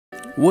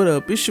What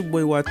up, it's your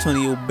boy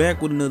Watonio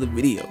back with another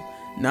video.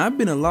 Now I've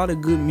been a lot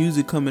of good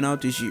music coming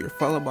out this year,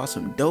 followed by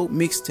some dope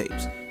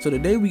mixtapes. So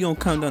today we gonna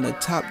count down the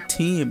top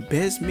 10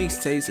 best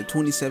mixtapes of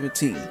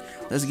 2017.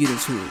 Let's get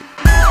into it.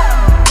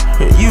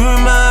 You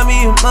remind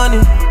me of money,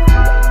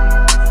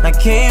 I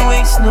can't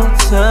waste no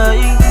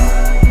time,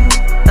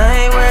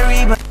 I ain't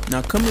worried about.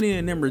 Now coming in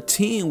at number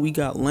 10, we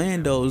got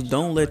Lando's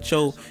Don't Let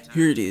Yo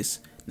Hear This.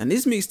 Now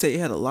this mixtape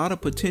had a lot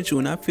of potential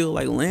and I feel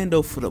like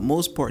Lando for the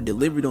most part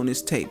delivered on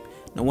this tape.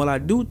 Now while I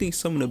do think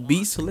some of the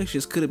beat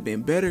selections could have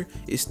been better,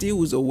 it still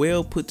was a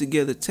well put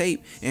together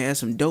tape and had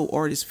some dope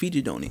artists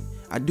featured on it.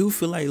 I do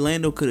feel like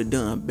Lando could have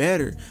done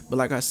better, but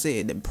like I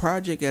said, the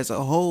project as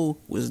a whole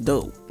was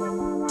dope.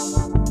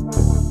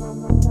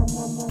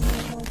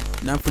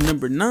 Now for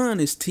number 9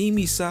 is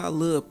Teamy Side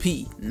Lil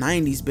P,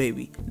 90s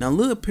Baby. Now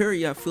Lil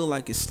Perry I feel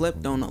like is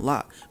slept on a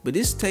lot, but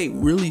this tape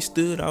really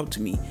stood out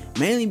to me,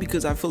 mainly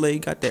because I feel like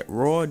it got that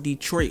raw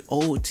Detroit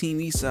old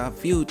Teamy Side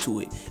feel to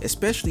it,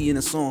 especially in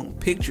the song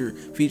Picture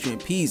featuring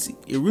Peasy.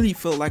 It really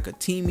felt like a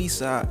Teamy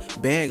Side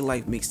Bag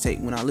Life mixtape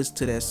when I listened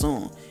to that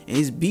song, and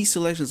his beat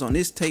selections on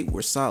this tape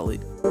were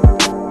solid.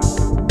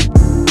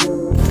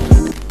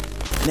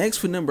 Next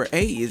for number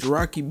 8 is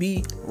Rocky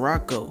B,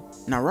 Rocco.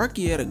 Now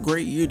Rocky had a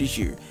great year this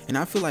year, and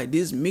I feel like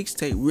this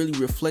mixtape really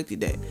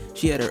reflected that.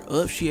 She had her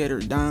ups, she had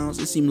her downs.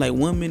 It seemed like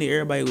one minute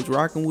everybody was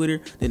rocking with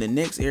her, then the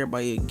next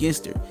everybody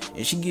against her.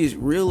 And she gets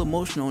real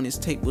emotional on this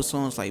tape with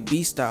songs like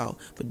B-Style,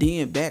 but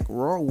then back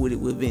raw with it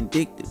with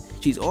Vindictive.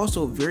 She's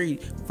also very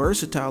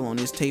versatile on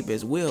this tape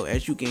as well.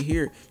 As you can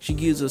hear, she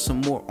gives us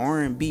some more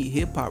R&B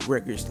hip-hop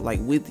records like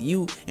With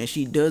You, and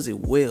she does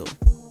it well.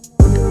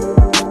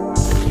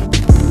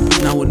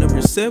 Now with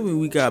number 7,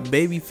 we got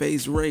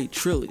Babyface Ray,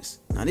 Trillis.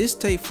 Now this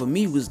tape for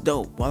me was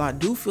dope. While I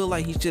do feel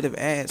like he should have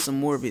added some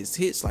more of his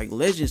hits like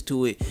Legends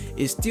to it,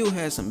 it still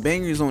has some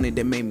bangers on it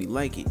that made me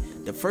like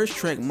it. The first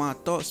track, My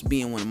Thoughts,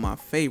 being one of my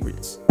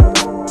favorites.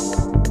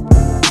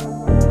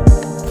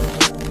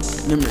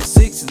 Number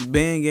 6 is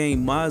Bang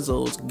Gang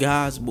Mazzo's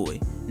God's Boy.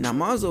 Now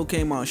Mazzo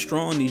came out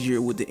strong this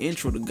year with the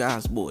intro to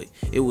God's Boy.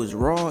 It was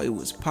raw, it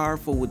was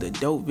powerful with a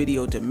dope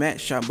video to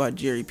match shot by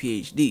Jerry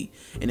PhD.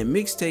 And the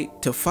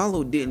mixtape to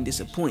follow didn't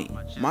disappoint.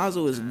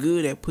 Mazzo is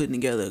good at putting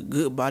together a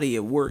good body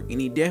of work,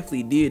 and he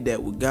definitely did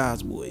that with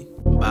God's Boy.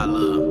 My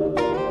love.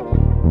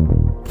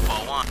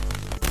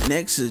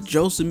 Next is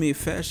Joseph Mid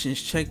Fashion's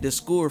Check the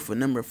Score for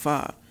number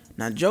 5.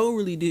 Now Joe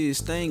really did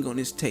his thing on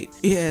this tape.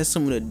 It had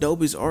some of the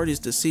dopest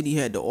artists the city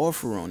had to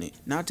offer on it.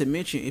 Not to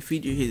mention it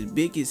featured his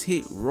biggest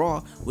hit,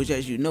 Raw, which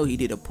as you know he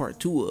did a part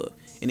 2 of.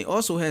 And it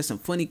also had some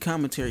funny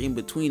commentary in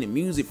between the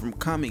music from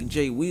Comic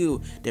J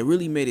Will that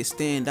really made it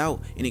stand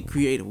out in a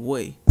creative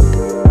way.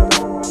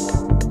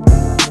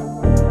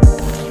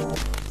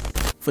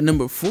 For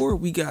number 4,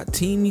 we got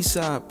Teamy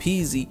Side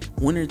Peasy,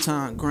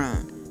 Wintertime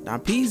Grind. Now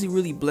Peasy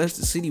really blessed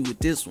the city with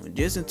this one,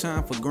 just in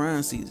time for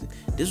grind season.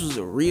 This was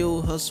a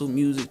real hustle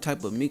music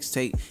type of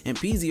mixtape, and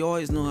Peasy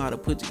always know how to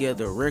put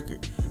together a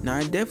record. Now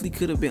it definitely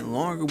could have been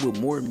longer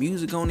with more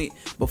music on it,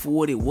 but for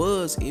what it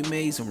was, it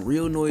made some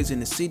real noise in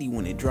the city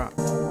when it dropped.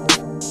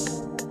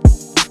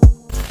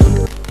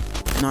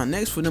 Now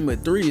next for number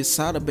 3 is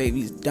Sada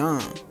Baby's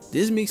Dime.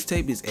 This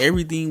mixtape is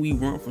everything we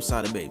want from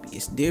Sada Baby.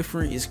 It's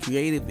different, it's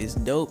creative, it's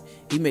dope.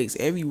 He makes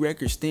every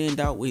record stand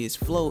out with his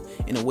flow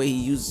and the way he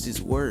uses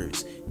his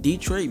words.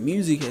 Detroit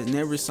music has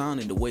never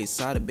sounded the way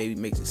Sada Baby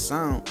makes it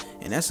sound,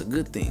 and that's a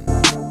good thing.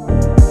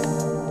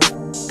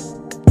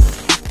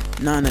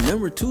 Now in the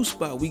number 2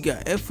 spot, we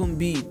got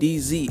FMB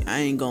DZ, I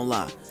Ain't Gonna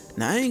Lie.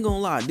 Now I ain't gonna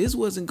lie, this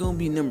wasn't gonna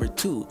be number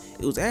 2.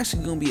 It was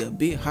actually gonna be a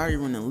bit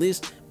higher on the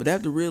list, but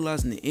after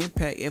realizing the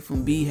impact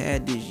FMB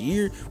had this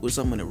year with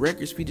some of the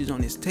records featured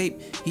on his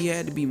tape, he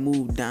had to be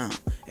moved down.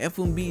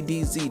 FMB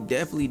DZ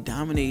definitely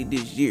dominated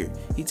this year.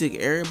 He took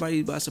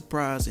everybody by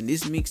surprise, and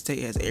this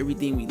mixtape has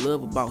everything we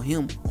love about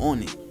him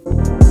on it.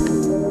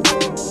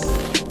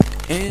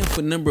 And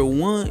for number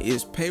 1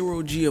 is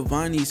Payroll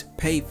Giovanni's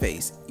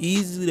Payface,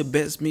 easily the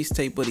best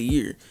mixtape of the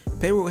year.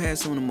 Payroll has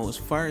some of the most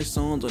fire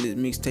songs on his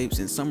mixtapes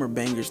and summer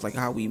bangers like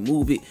How We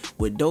Move It,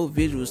 with dope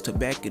visuals to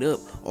back it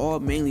up, all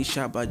mainly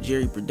shot by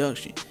Jerry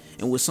Production.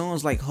 And with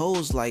songs like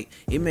Hoes Like,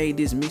 it made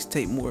this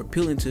mixtape more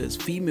appealing to his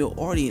female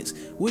audience,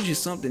 which is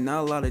something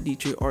not a lot of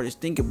Detroit artists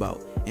think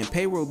about. And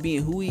Payroll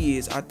being who he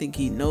is, I think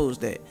he knows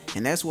that,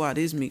 and that's why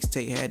this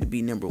mixtape had to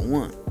be number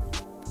 1.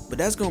 But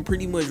that's gonna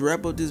pretty much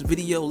wrap up this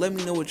video. Let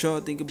me know what y'all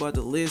think about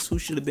the list. Who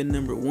should have been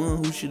number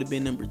 1? Who should have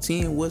been number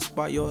 10? What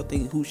spot y'all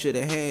think who should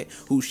have had?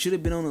 Who should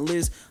have been on the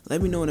list?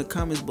 Let me know in the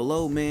comments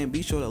below, man.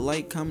 Be sure to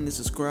like, comment, and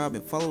subscribe,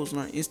 and follow us on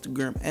our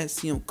Instagram at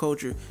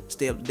CMCULTURE to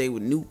stay up to date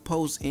with new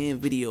posts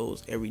and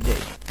videos every day.